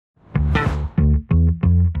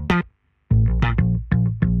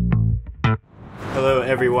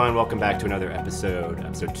everyone? Welcome back to another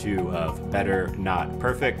episode 2 of Better Not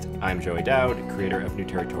Perfect. I'm Joey Dowd, creator of New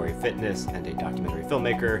Territory Fitness and a documentary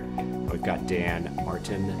filmmaker. We've got Dan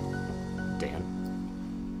Martin.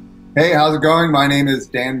 Dan. Hey, how's it going? My name is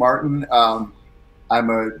Dan Martin. I'm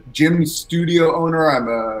a gym studio owner. I'm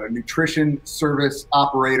a nutrition service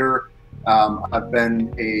operator. I've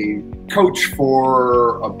been a coach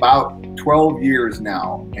for about 12 years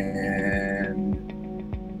now, and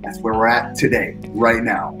that's where we're at today, right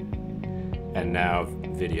now. And now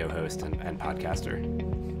video host and podcaster.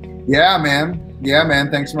 Yeah, man.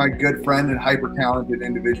 Thanks to my good friend and hyper-talented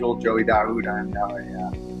individual, Joey Dowd. I'm now a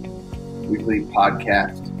weekly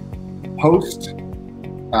podcast host.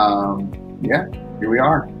 Here we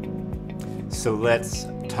are. So let's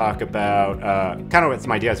talk about kind of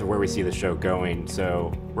some ideas of where we see the show going.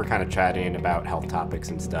 So we're kind of chatting about health topics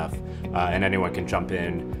and stuff, and anyone can jump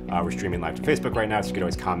in. We're streaming live to Facebook right now, so you can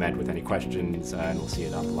always comment with any questions, and we'll see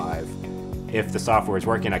it up live. If the software is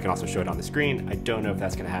working, I can also show it on the screen. I don't know if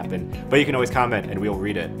that's going to happen, but you can always comment and we'll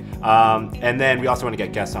read it. And then we also want to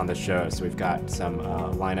get guests on the show, so we've got some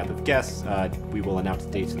lineup of guests. We will announce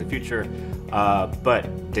dates in the future.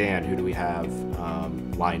 But Dan, who do we have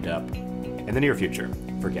lined up in the near future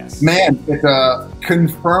for guests? Man, it's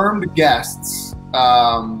confirmed guests.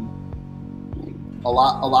 A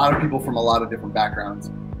lot of people from a lot of different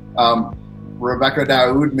backgrounds. Rebecca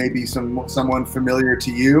Daoud may be someone familiar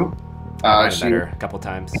to you. Met her a couple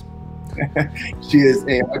times. She is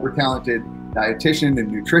a hyper-talented dietitian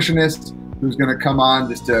and nutritionist who's going to come on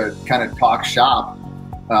just to kind of talk shop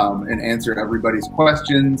and answer everybody's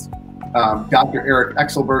questions. Dr. Eric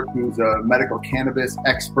Exelbert, who's a medical cannabis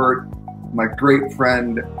expert. My great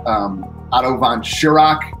friend, Otto von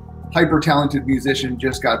Schirach, hyper-talented musician,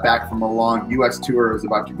 just got back from a long U.S. tour, is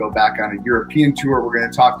about to go back on a European tour. We're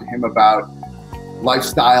going to talk to him about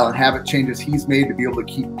lifestyle and habit changes he's made to be able to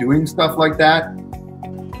keep doing stuff like that.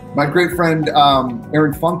 My great friend,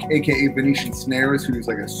 Aaron Funk, aka Venetian Snares, who's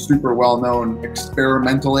like a super well-known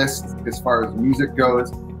experimentalist as far as music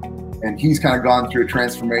goes. And he's kind of gone through a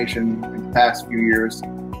transformation in the past few years.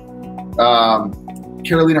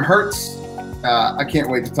 Carolina Hertz, I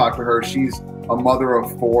can't wait to talk to her. She's a mother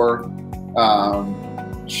of 4.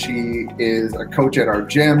 She is a coach at our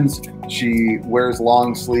gyms. She wears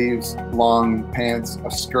long sleeves, long pants,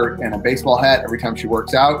 a skirt, and a baseball hat every time she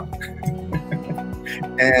works out.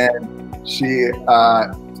 And she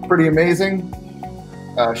is pretty amazing.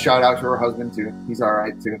 Shout out to her husband, too. He's all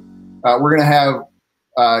right, too. We're going to have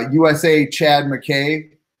USA Chad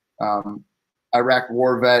McKay, Iraq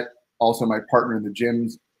war vet, also my partner in the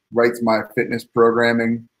gyms, writes my fitness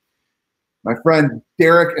programming. My friend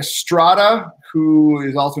Derek Estrada, who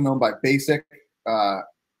is also known by Basic,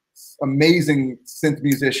 amazing synth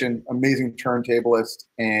musician, amazing turntablist,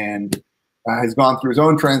 and has gone through his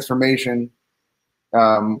own transformation.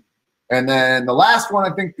 And then the last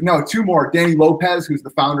one, 2 more. Danny Lopez, who's the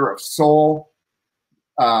founder of Soul.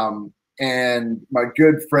 And my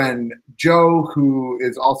good friend Joe, who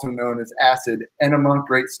is also known as Acid Enema,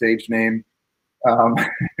 great stage name.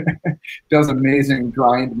 Does amazing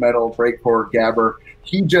grind metal, breakcore, gabber.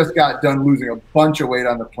 He just got done losing a bunch of weight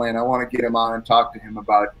on the plane. I want to get him on and talk to him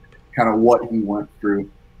about kind of what he went through.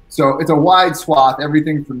 So it's a wide swath,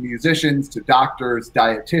 everything from musicians to doctors,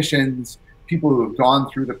 dietitians, people who have gone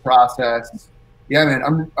through the process. Yeah,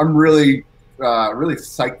 man, I'm really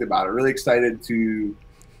psyched about it. Really excited to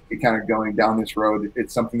kind of going down this road.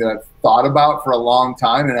 It's something that I've thought about for a long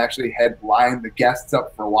time and actually had lined the guests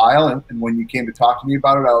up for a while. And when you came to talk to me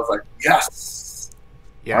about it, I was like, yes.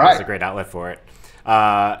 Yeah, it's a great outlet for it.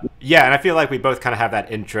 And I feel like we both kind of have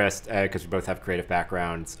that interest because we both have creative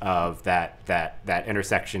backgrounds of that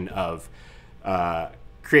intersection of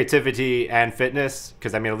creativity and fitness.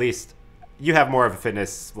 Because I mean, at least you have more of a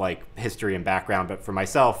fitness like history and background, but for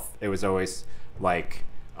myself, it was always like,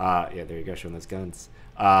 there you go, showing those guns.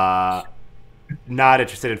 Not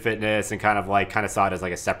interested in fitness and kind of saw it as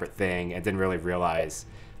like a separate thing and didn't really realize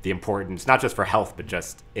the importance, not just for health, but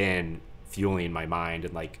just in fueling my mind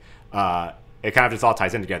and it kind of just all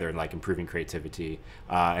ties in together and like improving creativity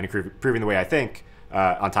and improving the way I think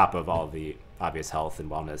on top of all the obvious health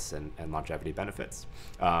and wellness and longevity benefits.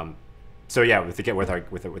 With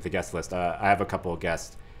the guest list, I have a couple of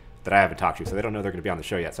guests that I haven't talked to, so they don't know they're going to be on the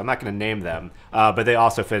show yet. So I'm not going to name them, but they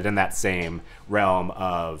also fit in that same realm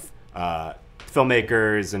of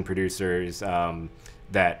filmmakers and producers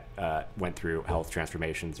that went through health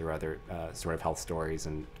transformations or other sort of health stories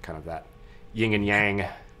and kind of that yin and yang.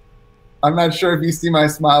 I'm not sure if you see my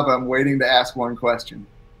smile, but I'm waiting to ask one question.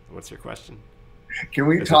 What's your question? Can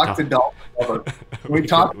we talk to Dolph Glover? Can we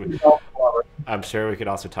talk to Dolph Glover? I'm sure we could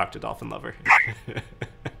also talk to Dolphin Lover.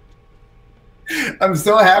 I'm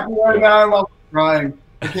so happy right now. I'm crying.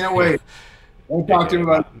 I can't wait. I'll talk to him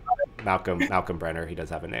about Malcolm Brenner. He does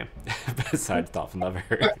have a name besides Dolphin Lover.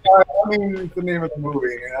 I mean, it's the name of the movie.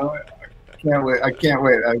 You know, I can't wait. I can't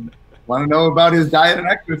wait. I want to know about his diet and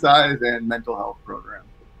exercise and mental health program.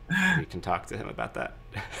 We can talk to him about that.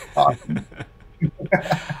 Awesome.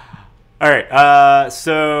 All right.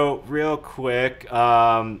 So real quick,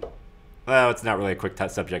 well, it's not really a quick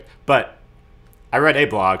subject, but I read a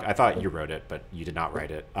blog. I thought you wrote it, but you did not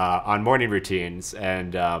write it, on morning routines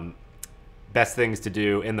and best things to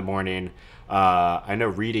do in the morning. I know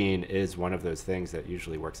reading is one of those things that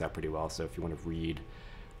usually works out pretty well. So if you want to read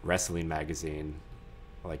Wrestling Magazine,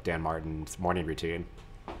 like Dan Martin's morning routine.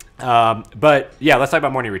 But yeah, let's talk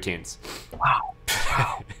about morning routines. Wow.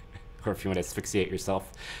 Or if you want to asphyxiate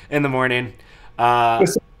yourself in the morning.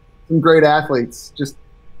 Some great athletes, just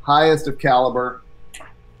highest of caliber,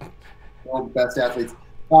 all the best athletes.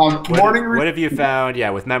 What have you found,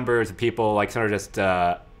 with members and people, like sort of just,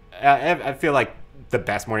 I feel like the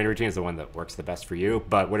best morning routine is the one that works the best for you,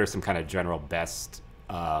 but what are some kind of general best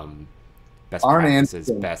practices?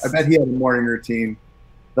 I bet he had a morning routine.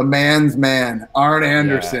 The man's man, Arn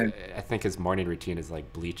Anderson. Yeah, I think his morning routine is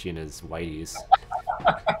like bleaching his whiteys.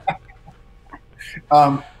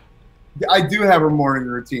 I do have a morning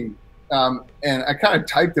routine, and I kind of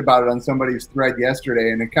typed about it on somebody's thread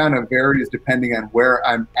yesterday, and it kind of varies depending on where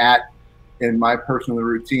I'm at in my personal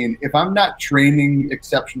routine. If I'm not training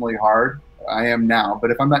exceptionally hard, I am now, but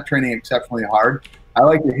if I'm not training exceptionally hard, I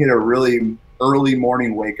like to hit a really early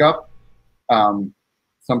morning wake up.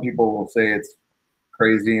 Some people will say it's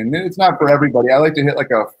crazy, and it's not for everybody. I like to hit like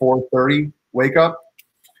a 4:30 wake up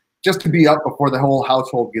just to be up before the whole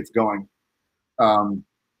household gets going.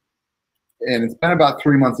 And it's been about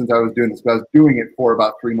 3 months since I was doing this, but I was doing it for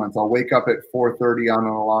about 3 months. I'll wake up at 4:30 on an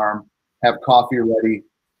alarm, have coffee ready,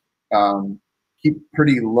 keep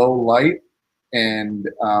pretty low light, and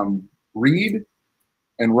read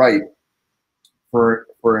and write for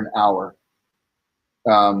an hour.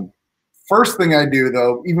 First thing I do,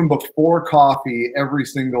 though, even before coffee, every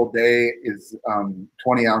single day is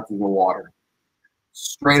 20 ounces of water,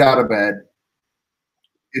 straight out of bed.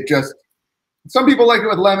 Some people like it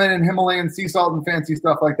with lemon and Himalayan sea salt and fancy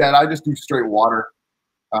stuff like that. I just do straight water,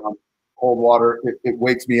 cold water. It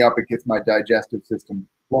wakes me up. It gets my digestive system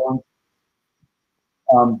flowing.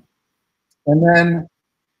 And then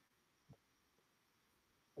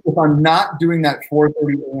if I'm not doing that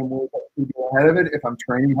 4:30 a.m. wake up to go ahead of it, if I'm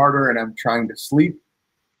training harder and I'm trying to sleep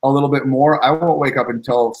a little bit more, I won't wake up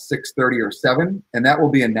until 6:30 or 7, and that will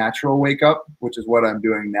be a natural wake up, which is what I'm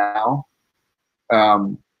doing now.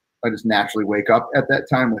 I just naturally wake up at that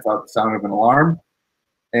time without the sound of an alarm,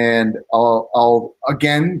 and I'll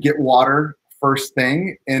again get water first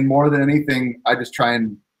thing, and more than anything, I just try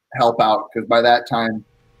and help out, because by that time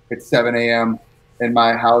it's 7 a.m. and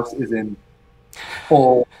my house is in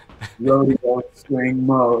full rodeo swing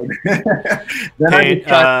mode. Paint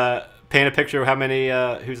a picture of how many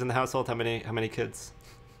who's in the household. How many kids?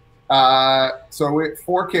 So we have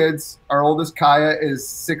 4 kids. Our oldest Kaya is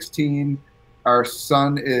 16. Our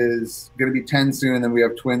son is going to be 10 soon, and then we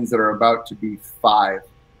have twins that are about to be 5.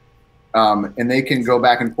 And they can go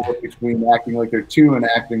back and forth between acting like they're 2 and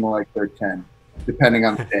acting like they're 10, depending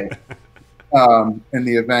on the day. In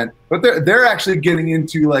the event, but they're actually getting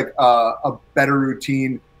into like a better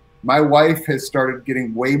routine. My wife has started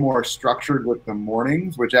getting way more structured with the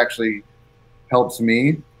mornings, which actually helps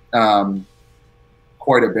me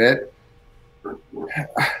quite a bit.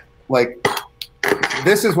 Like,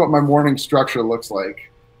 this is what my morning structure looks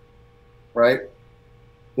like, right?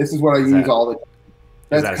 This is what I use all the time.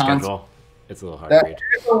 Is that a schedule? It's a little hard to read.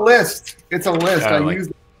 It's a list. It's a list.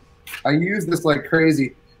 I use this like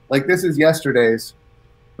crazy. Like, this is yesterday's,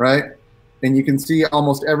 right? And you can see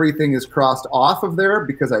almost everything is crossed off of there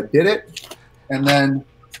because I did it. And then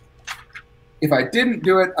if I didn't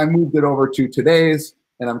do it, I moved it over to today's,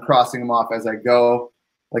 and I'm crossing them off as I go.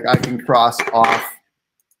 Like, I can cross off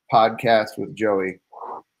podcast with Joey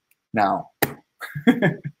now.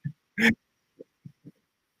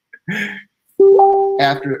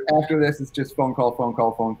 After this, it's just phone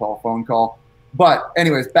call. But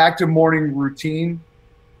anyways, back to morning routine.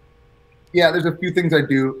 Yeah, there's a few things I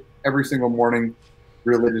do every single morning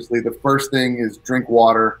religiously. The first thing is drink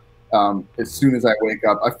water as soon as I wake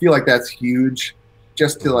up. I feel like that's huge,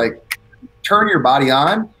 just to like turn your body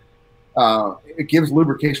on. It gives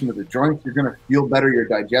lubrication to the joints. You're going to feel better. Your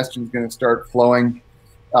digestion's going to start flowing.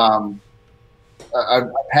 I've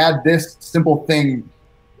had this simple thing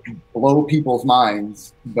blow people's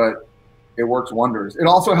minds, but It works wonders. It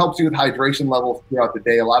also helps you with hydration levels throughout the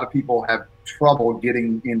day. A lot of people have trouble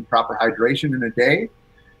getting in proper hydration in a day.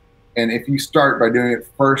 And if you start by doing it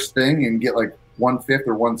first thing and get like 1/5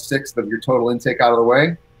 or 1/6 of your total intake out of the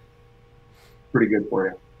way, pretty good for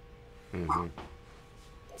you. Mm-hmm.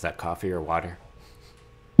 Is that coffee or water?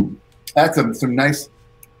 That's some nice,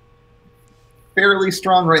 fairly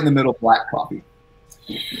strong, right in the middle black coffee.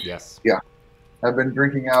 Yes. Yeah. I've been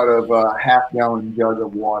drinking out of a half-gallon jug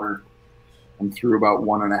of water. I'm through about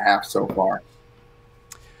 1.5 so far.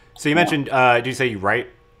 So you mentioned, did you say you write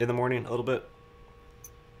in the morning a little bit?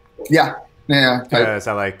 Yeah. Yeah. Is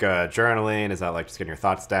that like journaling? Is that like just getting your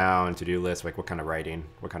thoughts down, to-do list? Like what kind of writing?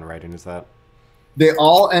 What kind of writing is that? They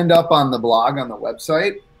all end up on the blog, on the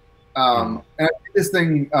website. And I did this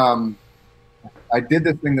thing. I did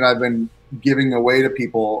this thing that I've been giving away to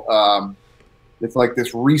people. It's like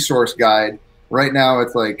this resource guide. Right now,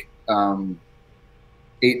 it's like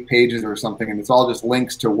 8 pages or something, and it's all just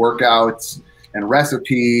links to workouts and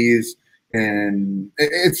recipes, and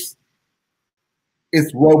it's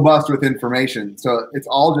robust with information. So it's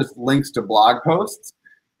all just links to blog posts,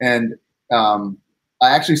 and I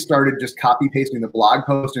actually started just copy pasting the blog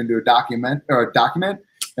post into a document, and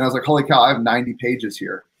I was like, holy cow, I have 90 pages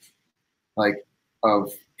here, like,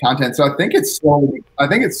 of content. So I think it's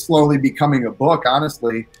slowly becoming a book,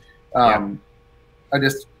 honestly. I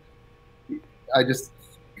just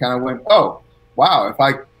kind of went, oh wow, if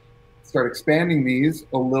I start expanding these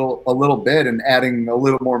a little bit and adding a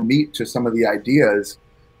little more meat to some of the ideas,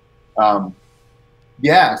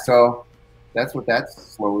 yeah, so that's what that's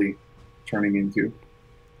slowly turning into.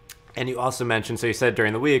 And you also mentioned, so you said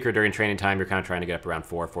during the week or during training time, you're kind of trying to get up around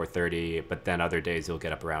 4:30, but then other days you'll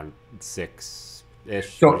get up around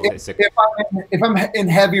 6-ish. So if I'm in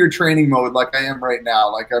heavier training mode, like I am right now,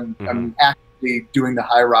 like I'm actively doing the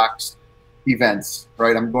High Rocks events,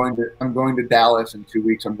 right? I'm going to Dallas in 2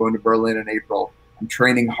 weeks. I'm going to Berlin in April. I'm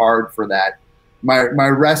training hard for that. My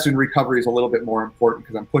rest and recovery is a little bit more important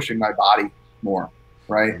because I'm pushing my body more,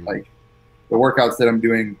 right? Like the workouts that I'm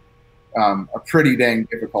doing are pretty dang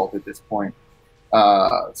difficult at this point.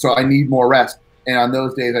 So I need more rest. And on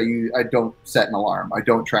those days, I don't set an alarm. I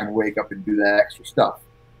don't try and wake up and do that extra stuff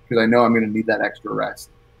because I know I'm going to need that extra rest.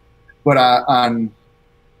 But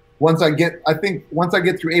once I get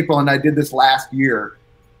through April, and I did this last year,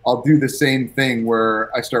 I'll do the same thing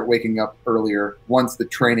where I start waking up earlier once the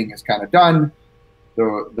training is kind of done.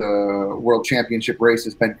 The World Championship race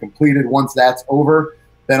has been completed. Once that's over,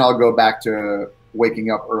 then I'll go back to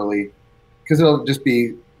waking up early because it'll just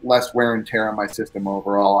be less wear and tear on my system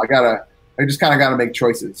overall. I just kind of got to make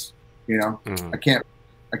choices, you know. I can't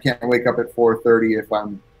wake up at 4:30 if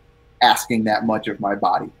I'm asking that much of my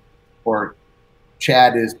body, or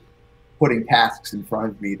Chad is putting tasks in front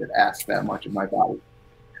of me that ask that much of my body.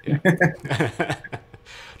 Yeah.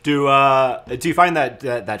 Do you find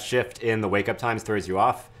that shift in the wake up times throws you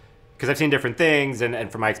off? Because I've seen different things,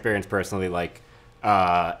 and from my experience personally, like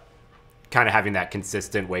kind of having that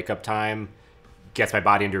consistent wake up time gets my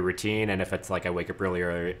body into a routine. And if it's like I wake up really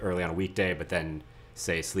early on a weekday, but then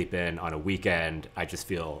say sleep in on a weekend, I just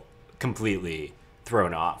feel completely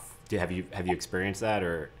thrown off. Have you experienced that,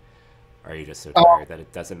 or are you just so tired that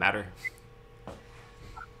it doesn't matter?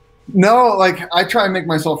 No, like I try and make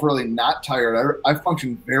myself really not tired. I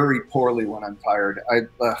function very poorly when I'm tired.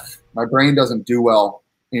 My brain doesn't do well,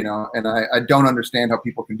 you know, and I don't understand how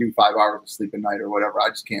people can do 5 hours of sleep a night or whatever. I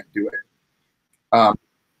just can't do it.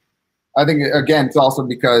 I think again, it's also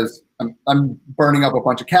because I'm burning up a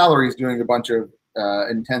bunch of calories doing a bunch of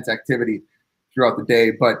intense activity throughout the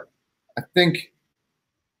day. But I think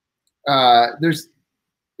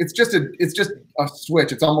it's just a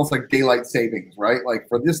switch. It's almost like daylight savings, right? Like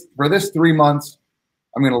for this 3 months,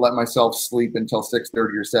 I'm going to let myself sleep until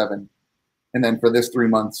 6:30 or 7. And then for this 3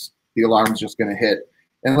 months, the alarm's just going to hit.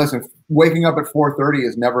 And listen, waking up at 4:30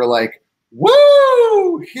 is never like,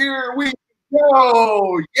 woo, here we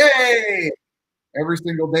go, yay. Every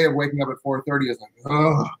single day of waking up at 4:30 is like,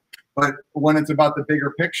 ugh. But when it's about the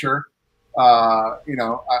bigger picture, you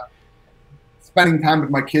know, spending time with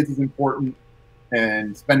my kids is important.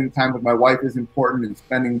 And spending time with my wife is important, and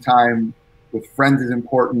spending time with friends is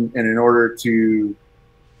important. And in order to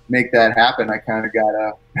make that happen, I kind of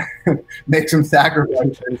gotta make some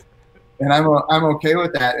sacrifices, and I'm okay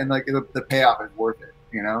with that. And like the payoff is worth it,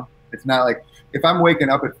 you know. It's not like if I'm waking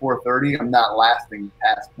up at 4:30, I'm not lasting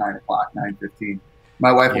past 9 o'clock, 9:15.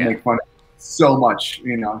 My wife will make fun of me so much,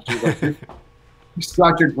 you know. She's like, "You're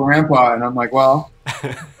such a grandpa," and I'm like, well,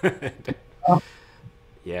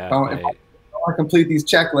 yeah. If I complete these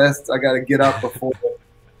checklists, I got to get up before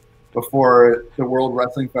before the World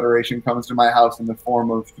Wrestling Federation comes to my house in the form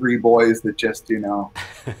of 3 boys that just, you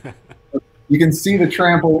can see the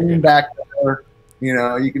trampoline back there,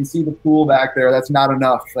 you can see the pool back there. That's not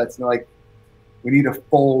enough. That's like, we need a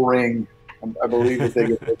full ring. I believe that they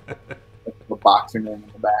get the boxing ring in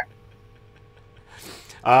the back.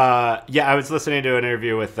 Yeah, I was listening to an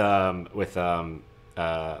interview with Bob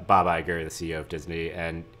Iger, the CEO of Disney,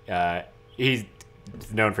 and he's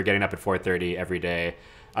known for getting up at 4:30 every day.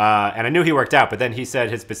 And I knew he worked out, but then he said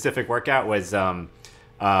his specific workout was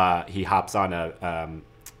he hops on a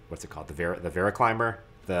what's it called, the Vericlimber?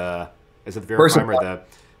 Is it the Vericlimber? The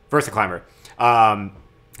VersaClimber.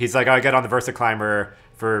 He's like, I get on the VersaClimber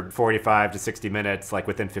for 45 to 60 minutes, like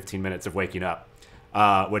within 15 minutes of waking up,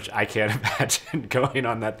 which I can't imagine going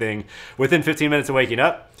on that thing within 15 minutes of waking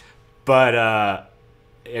up. But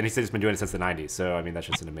and he said he's been doing it since the 90s. So I mean, that's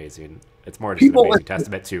just it's more just an amazing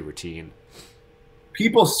testament to routine.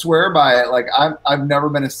 People swear by it. Like I've never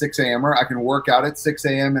been a 6 a.m.er. I can work out at 6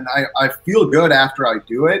 a.m. and I feel good after I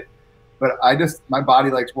do it, but my body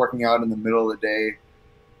likes working out in the middle of the day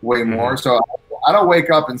way more. So I don't wake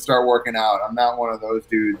up and start working out. I'm not one of those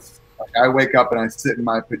dudes. Like I wake up and I sit in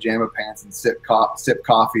my pajama pants and sip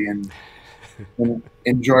coffee and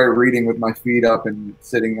enjoy reading with my feet up and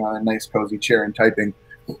sitting on a nice cozy chair and typing.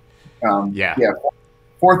 4:30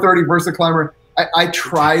 VersaClimber. I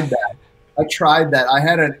tried that. I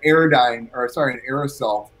had an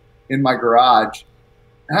aerosol in my garage.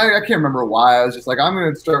 I can't remember why. I was just like, I'm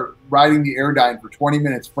going to start riding the Airdyne for 20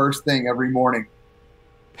 minutes first thing every morning.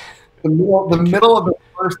 The middle of the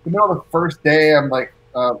first day, I'm like,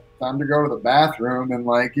 time to go to the bathroom, and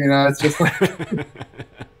like, it's just like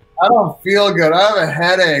I don't feel good. I have a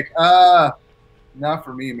headache. Not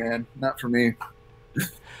for me, man. Not for me.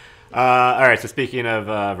 All right. So speaking of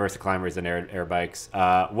VersaClimbers and air bikes,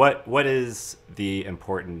 what is the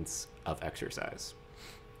importance of exercise?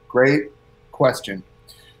 Great question.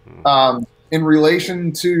 In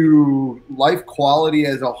relation to life quality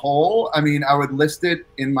as a whole, I mean, I would list it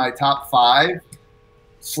in my top 5: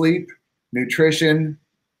 sleep, nutrition,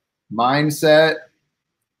 mindset,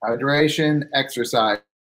 hydration, exercise.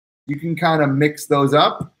 You can kind of mix those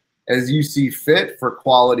up as you see fit for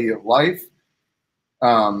quality of life.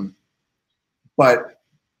 But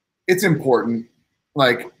it's important.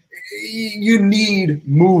 Like, you need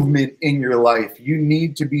movement in your life. You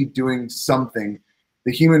need to be doing something.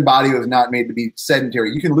 The human body was not made to be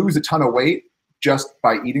sedentary. You can lose a ton of weight just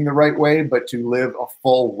by eating the right way, but to live a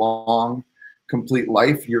full, long, complete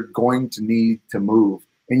life, you're going to need to move.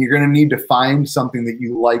 And you're going to need to find something that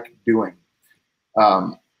you like doing.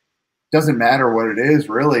 Doesn't matter what it is,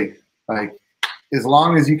 really. Like, as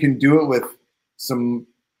long as you can do it with some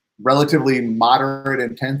relatively moderate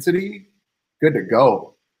intensity, good to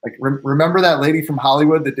go. Like, remember that lady from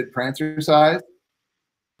Hollywood that did Prancercise?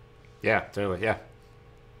 Yeah, totally. Yeah.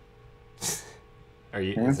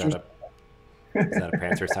 Is that a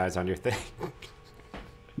Prancercise on your thing?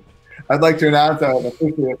 I'd like to announce I'm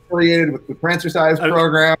officially affiliated with the Prancercise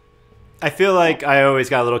program. I feel like I always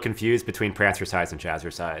got a little confused between Prancercise and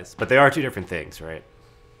Jazzercise, but they are 2 different things, right?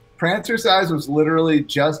 Prancercise was literally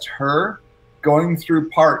just her going through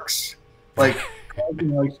parks, like she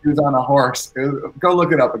was on a horse. Go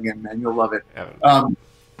look it up again, man. You'll love it.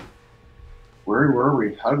 Where were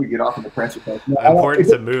we? How did we get off of the Prancercise?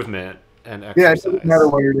 Importance of movement and exercise. Yeah, it doesn't matter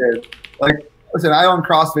what it is. Like, listen, I own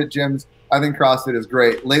CrossFit gyms. I think CrossFit is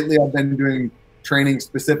great. Lately, I've been doing training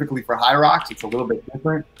specifically for high rocks. It's a little bit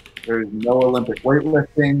different. There's no Olympic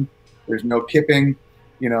weightlifting. There's no kipping.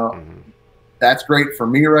 That's great for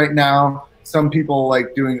me right now. Some people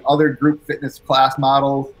like doing other group fitness class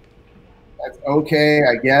models. That's okay,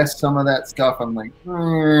 I guess. Some of that stuff, I'm like,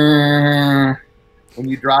 when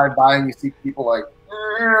you drive by and you see people like,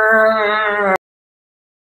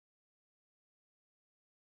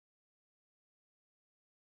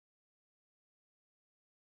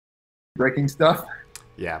 breaking stuff.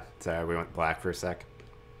 Yeah, sorry, we went black for a sec.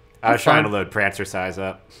 I was trying to load Prancercise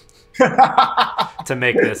up to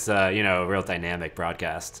make this, a real dynamic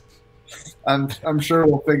broadcast. I'm sure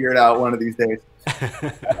we'll figure it out one of these days.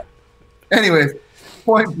 Anyways,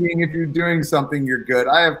 point being, if you're doing something, you're good.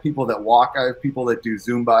 I have people that walk. I have people that do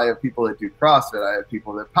Zumba. I have people that do CrossFit. I have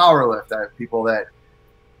people that powerlift. I have people that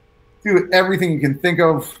do everything you can think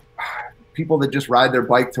of. People that just ride their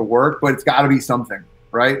bike to work, but it's got to be something,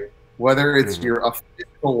 right? Whether it's a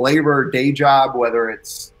physical labor day job, whether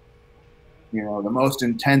it's the most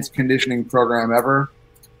intense conditioning program ever,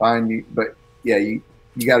 fine. But yeah, you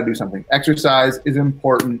got to do something. Exercise is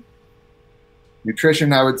important.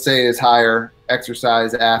 Nutrition, I would say, is higher.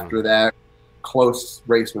 Exercise after that. Close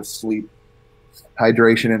race with sleep.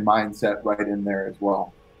 hydration and mindset right in there as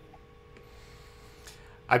well.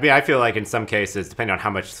 I mean, I feel like in some cases, depending on how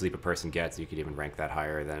much sleep a person gets, you could even rank that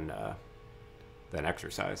higher than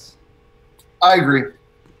exercise. I agree.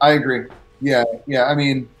 Yeah. I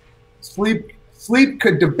mean, sleep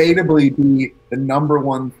could debatably be the number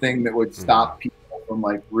one thing that would stop people from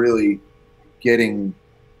like really getting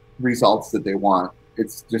results that they want.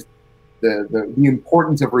 It's just the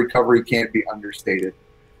importance of recovery can't be understated.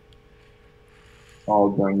 All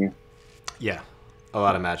done you. Yeah, a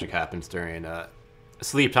lot of magic happens during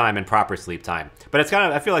sleep time and proper sleep time. But it's kind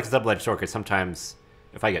of, I feel like it's a double-edged sword because sometimes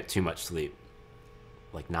if I get too much sleep,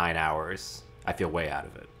 like 9 hours, I feel way out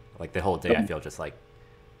of it. Like the whole day, I feel just like.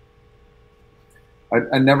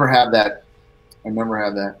 I never have that.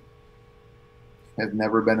 Has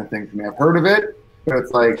never been a thing for me. I've heard of it, but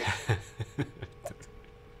it's like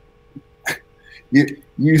you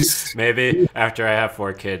maybe after I have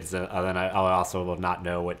 4 kids, then I'll also will not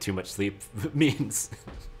know what too much sleep means.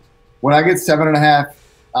 When I get 7.5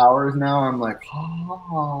 hours now, I'm like,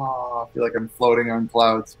 oh, I feel like I'm floating on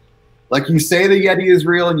clouds. Like you say the Yeti is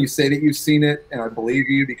real and you say that you've seen it, and I believe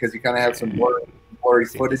you because you kind of have some blurry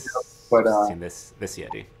footage. But seen this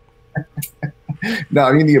Yeti. No,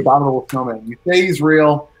 I mean the abominable snowman. You say he's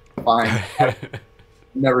real, fine.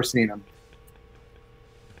 Never seen him.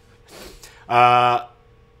 And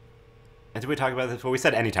did we talk about this? Well, we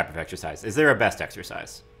said any type of exercise. Is there a best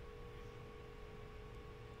exercise?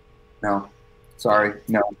 No. Sorry.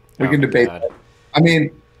 No. We can debate that. I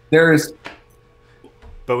mean, there's...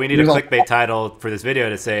 But we need a clickbait title for this video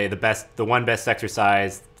to say the one best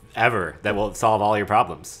exercise ever that will solve all your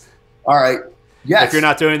problems. All right. Yes. If you're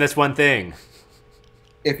not doing this one thing.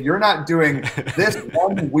 If you're not doing this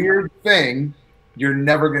one weird thing, you're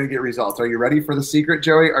never going to get results. Are you ready for the secret,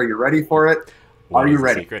 Joey? Are you ready for it? Are you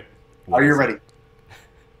ready? Are you ready?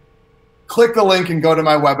 Click the link and go to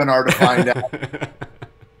my webinar to find out.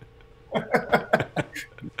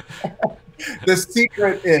 The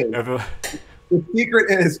secret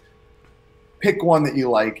is pick one that you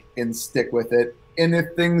like and stick with it. And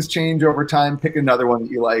if things change over time, pick another one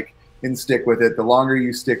that you like and stick with it. The longer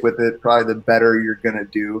you stick with it, probably the better you're going to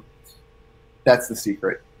do. That's the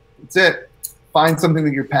secret. That's it. Find something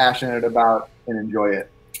that you're passionate about and enjoy it.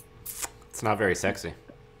 It's not very sexy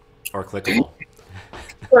or clickable.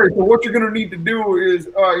 All right, so what you're going to need to do is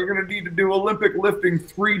you're going to need to do Olympic lifting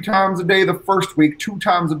 3 times a day the first week, 2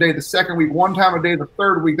 times a day the second week, 1 time a day the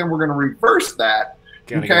third week. Then we're going to reverse that.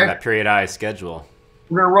 Going to get on that periodized schedule.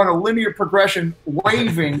 We're going to run a linear progression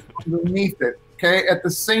waving underneath it. Okay. At the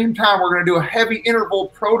same time, we're going to do a heavy interval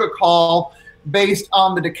protocol based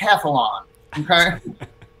on the decathlon. Okay.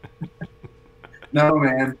 No,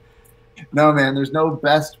 man. There's no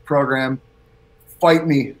best program. Fight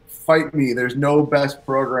me. There's no best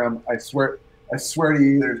program. I swear to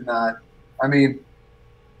you, there's not. I mean,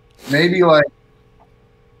 maybe like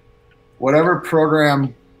whatever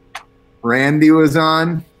program Randy was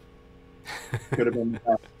on could have been.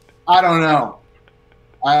 I don't know.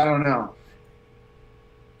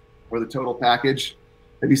 Or the total package.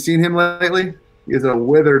 Have you seen him lately? He is a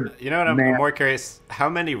withered. You know what? I'm man. more curious. How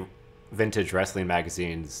many vintage wrestling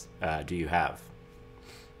magazines do you have?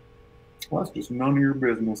 Well, that's just none of your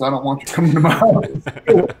business. I don't want you coming to my house.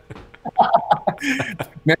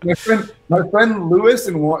 Man, my friend Lewis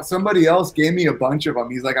and somebody else gave me a bunch of them.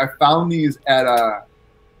 He's like, I found these at a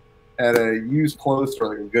used clothes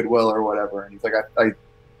store, like a Goodwill or whatever. And he's like,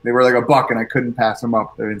 they were like $1, and I couldn't pass them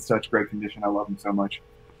up. They're in such great condition. I love them so much.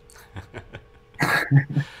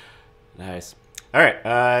 Nice. All right,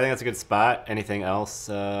 I think that's a good spot. Anything else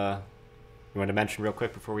you want to mention real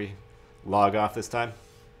quick before we log off this time?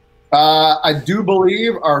 I do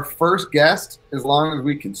believe our first guest, as long as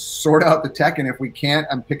we can sort out the tech, and if we can't,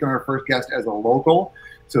 I'm picking our first guest as a local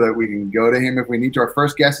so that we can go to him if we need to. Our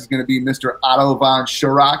first guest is going to be Mr. Otto von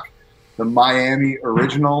Schirach, the Miami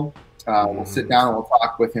original. We'll sit down and we'll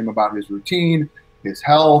talk with him about his routine, his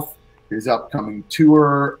health, his upcoming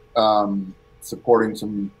tour, supporting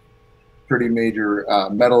some pretty major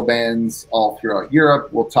metal bands all throughout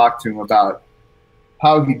Europe. We'll talk to him about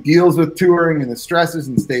how he deals with touring and the stresses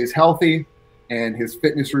and stays healthy, and his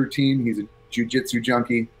fitness routine. He's a jiu-jitsu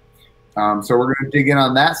junkie. So we're going to dig in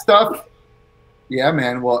on that stuff. Yeah,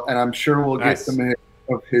 man. Well, and I'm sure we'll get some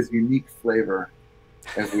of his unique flavor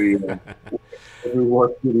as we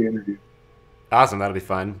work through the interview. Awesome. That'll be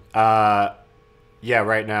fun. Yeah,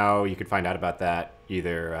 right now you can find out about that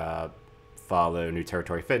either follow New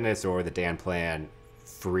Territory Fitness or the Dan Plan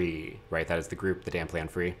Free, right? That is the group, the Dan Plan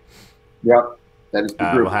Free. Yep. That is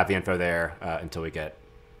the group. We'll have the info there until we get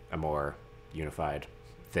a more unified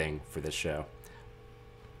thing for this show.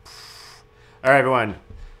 All right, everyone.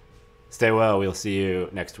 Stay well. We'll see you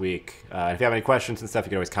next week. If you have any questions and stuff, you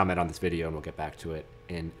can always comment on this video, and we'll get back to it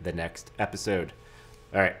in the next episode.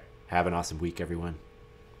 All right. Have an awesome week, everyone.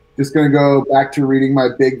 Just going to go back to reading my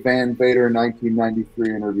Big Van Vader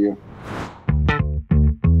 1993 interview.